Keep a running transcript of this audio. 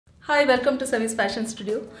Hi, welcome to Savi's Fashion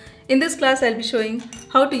Studio. In this class, I'll be showing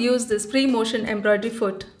how to use this free motion embroidery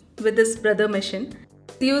foot with this brother machine.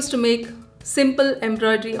 It's used to make simple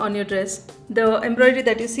embroidery on your dress. The embroidery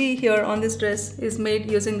that you see here on this dress is made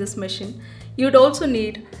using this machine. You'd also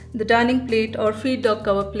need the darning plate or feed dog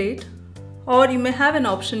cover plate, or you may have an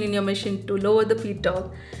option in your machine to lower the feed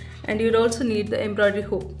dog, and you'd also need the embroidery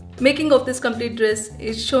hoop. Making of this complete dress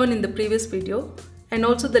is shown in the previous video, and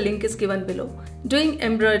also the link is given below. Doing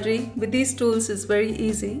embroidery with these tools is very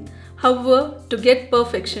easy. However, to get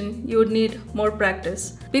perfection, you would need more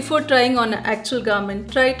practice. Before trying on an actual garment,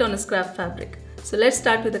 try it on a scrap fabric. So let's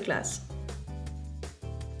start with the class.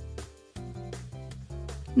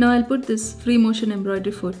 Now I'll put this free motion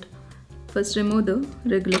embroidery foot. First remove the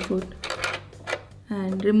regular foot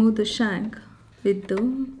and remove the shank with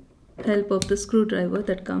the help of the screwdriver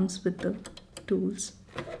that comes with the tools.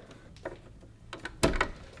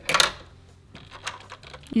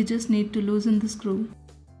 You just need to loosen the screw.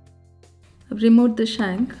 I've removed the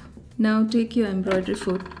shank. Now take your embroidery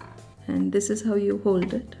foot and this is how you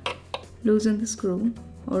hold it. Loosen the screw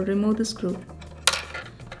or remove the screw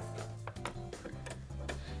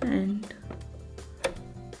and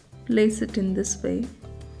place it in this way.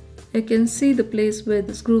 You can see the place where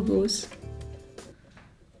the screw goes.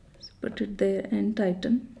 So put it there and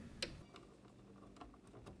tighten.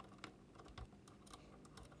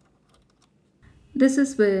 This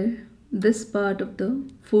is where this part of the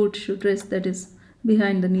foot should rest, that is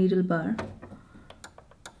behind the needle bar.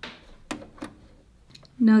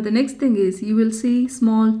 Now the next thing is you will see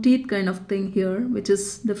small teeth kind of thing here, which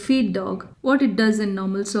is the feed dog. What it does in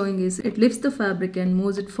normal sewing is it lifts the fabric and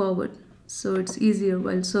moves it forward, so it's easier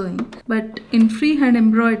while sewing. But in freehand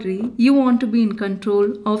embroidery, you want to be in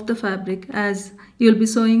control of the fabric as you'll be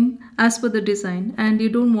sewing as per the design, and you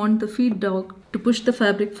don't want the feed dog to push the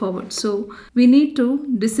fabric forward. So we need to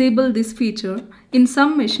disable this feature. In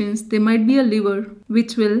some machines, there might be a lever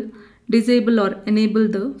which will disable or enable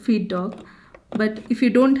the feed dog. But if you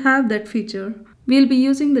don't have that feature, we'll be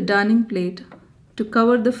using the darning plate to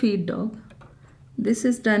cover the feed dog. This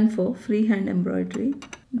is done for freehand embroidery.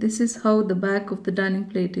 This is how the back of the darning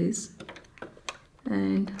plate is.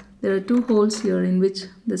 And there are two holes here in which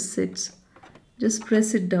this sits. Just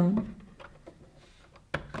press it down.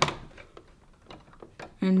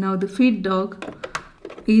 And now the feed dog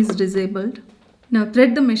is disabled. Now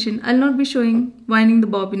thread the machine. I'll not be showing winding the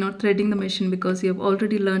bobbin or threading the machine because you have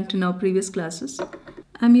already learnt in our previous classes.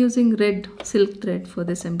 I'm using red silk thread for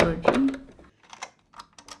this embroidery.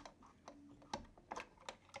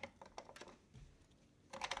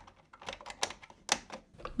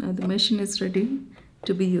 Now the machine is ready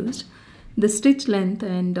to be used. The stitch length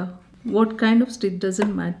and what kind of stitch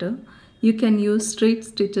doesn't matter. You can use straight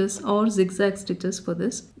stitches or zigzag stitches for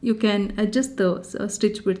this. You can adjust the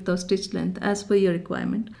stitch width or stitch length as per your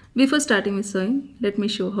requirement. Before starting with sewing, let me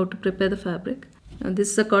show how to prepare the fabric. Now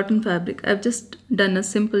this is a cotton fabric. I've just done a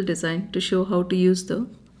simple design to show how to use the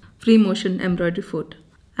free motion embroidery foot.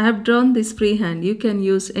 I have drawn this freehand. You can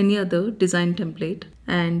use any other design template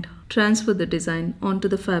and transfer the design onto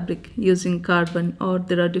the fabric using carbon, or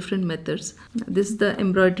there are different methods. This is the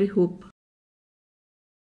embroidery hoop.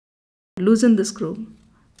 Loosen the screw,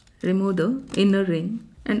 remove the inner ring,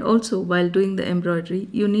 and also while doing the embroidery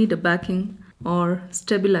you need a backing or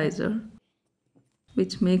stabilizer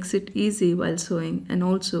which makes it easy while sewing and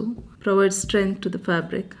also provides strength to the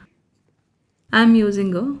fabric. I am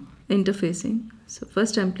using a interfacing. So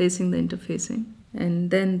first I am placing the interfacing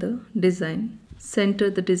and then the design.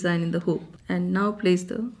 Center the design in the hoop and now place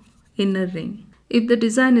the inner ring. If the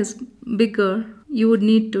design is bigger, you would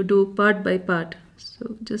need to do part by part.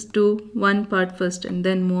 So just do one part first and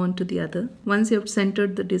then move on to the other. Once you have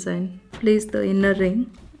centered the design, place the inner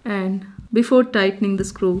ring, and before tightening the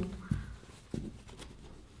screw,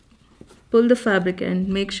 pull the fabric and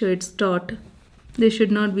make sure it's taut. There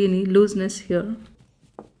should not be any looseness here.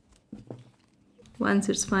 Once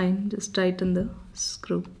it's fine, just tighten the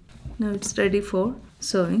screw. Now it's ready for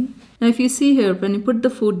sewing. Now if you see here, when you put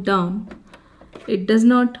the foot down, it does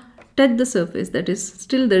not touch the surface, that is,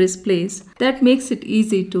 still there is place. That makes it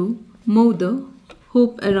easy to move the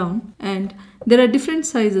hoop around, and there are different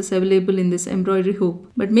sizes available in this embroidery hoop,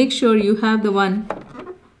 but make sure you have the one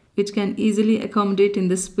which can easily accommodate in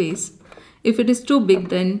this space. If it is too big,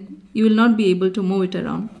 then you will not be able to move it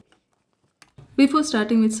around. Before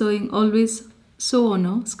starting with sewing, always sew on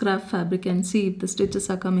a scrap fabric and see if the stitches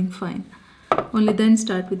are coming fine. Only then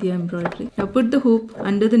start with your embroidery. Now put the hoop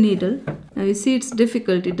under the needle. Now you see it's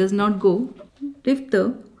difficult, it does not go. Lift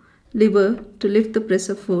the lever to lift the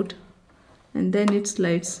presser foot and then it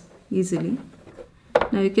slides easily.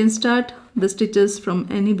 Now you can start the stitches from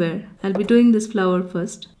anywhere. I'll be doing this flower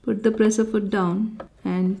first. Put the presser foot down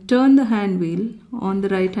and turn the hand wheel on the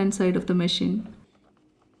right hand side of the machine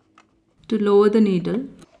to lower the needle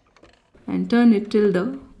and turn it till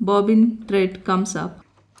the bobbin thread comes up.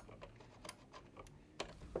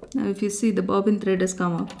 Now if you see, the bobbin thread has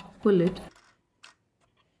come up, pull it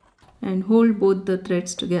and hold both the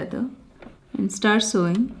threads together and start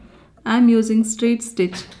sewing. I'm using straight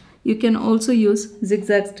stitch. You can also use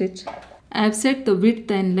zigzag stitch. I have set the width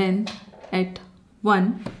and length at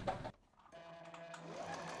 1.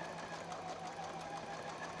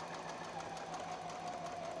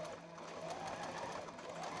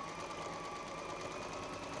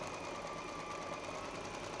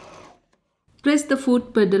 Press the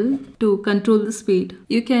foot pedal to control the speed.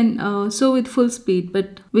 You can sew with full speed,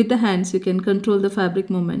 but with the hands you can control the fabric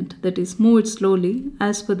movement, that is, move it slowly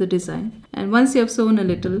as per the design. And once you have sewn a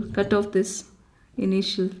little, cut off this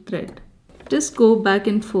initial thread. Just go back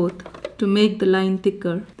and forth to make the line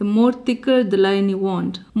thicker. The more thicker the line you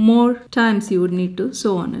want, more times you would need to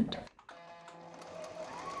sew on it.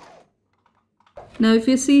 Now if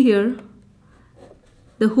you see here,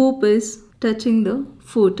 the hoop is touching the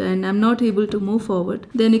foot and I'm not able to move forward.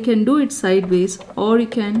 Then you can do it sideways or you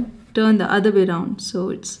can turn the other way around. So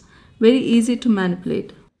it's very easy to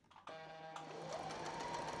manipulate.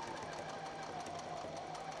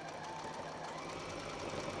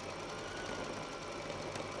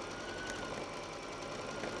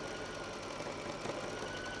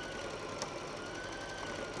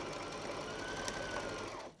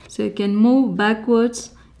 So you can move backwards,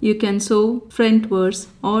 you can sew frontwards,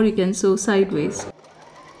 or you can sew sideways.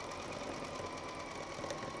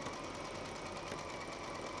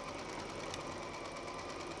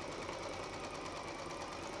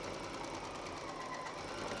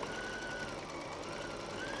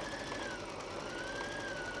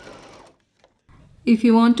 If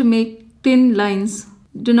you want to make thin lines,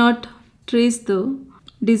 do not trace the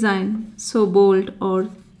design so bold or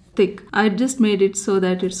thick. I just made it so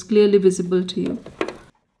that it's clearly visible to you.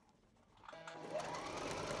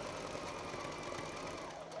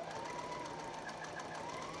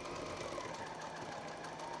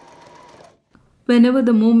 Whenever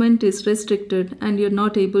the movement is restricted and you're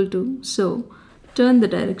not able to sew, turn the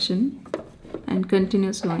direction and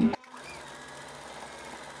continue sewing.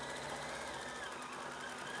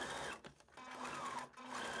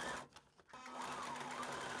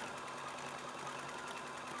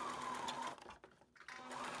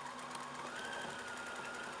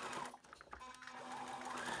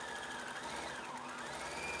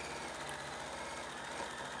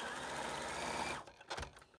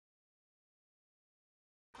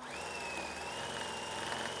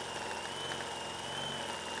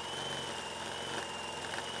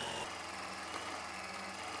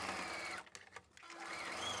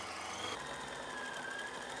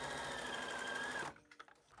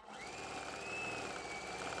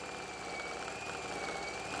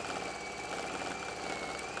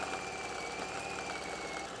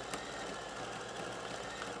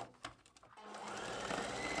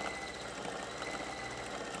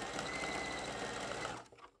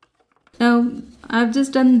 Now I've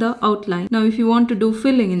just done the outline. Now if you want to do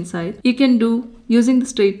filling inside, you can do using the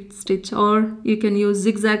straight stitch or you can use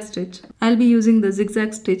zigzag stitch. I'll be using the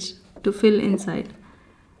zigzag stitch to fill inside.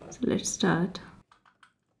 So let's start.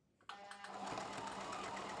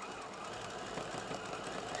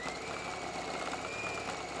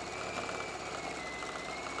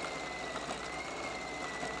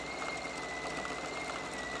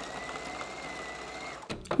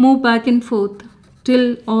 Move back and forth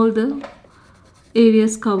till all the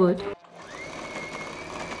areas covered.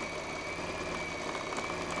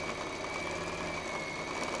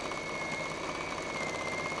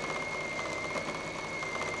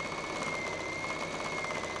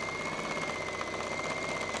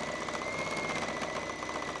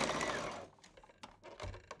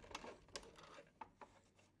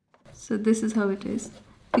 So this is how it is.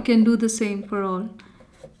 You can do the same for all.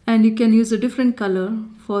 And you can use a different color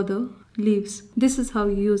for the leaves. This is how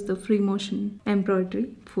you use the free motion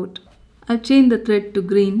embroidery foot. I've changed the thread to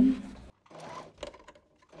green.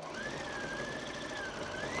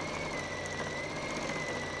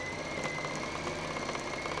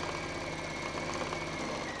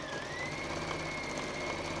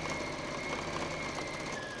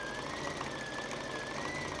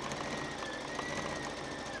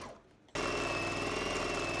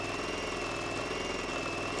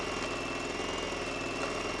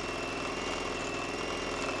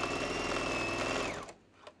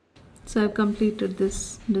 So I've completed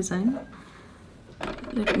this design.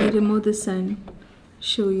 Let me remove this and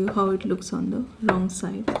show you how it looks on the wrong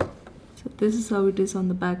side. So this is how it is on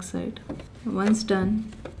the back side. Once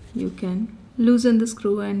done, you can loosen the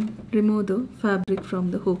screw and remove the fabric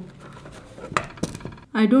from the hook.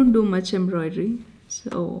 I don't do much embroidery,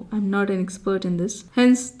 so I'm not an expert in this.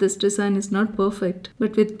 Hence, this design is not perfect.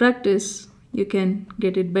 But with practice, you can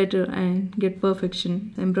get it better and get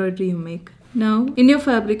perfection embroidery you make. Now, in your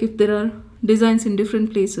fabric, if there are designs in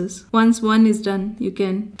different places, once one is done, you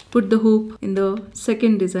can put the hoop in the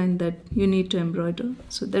second design that you need to embroider.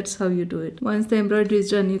 So that's how you do it. Once the embroidery is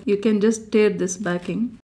done, you can just tear this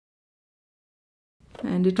backing,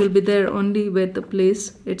 and it will be there only where the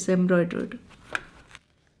place it's embroidered.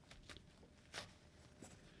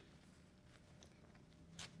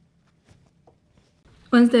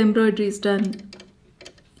 Once the embroidery is done,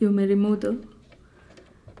 you may remove the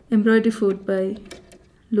embroidery foot by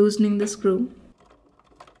loosening the screw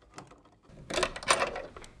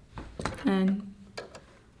and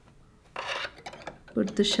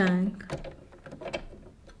put the shank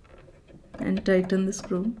and tighten the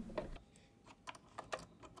screw.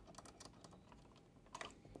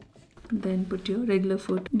 Then put your regular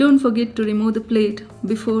foot. Don't forget to remove the plate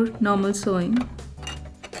before normal sewing.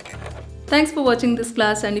 Thanks for watching this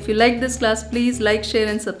class, and if you like this class, please like, share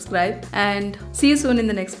and subscribe, and see you soon in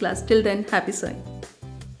the next class. Till then, happy sewing.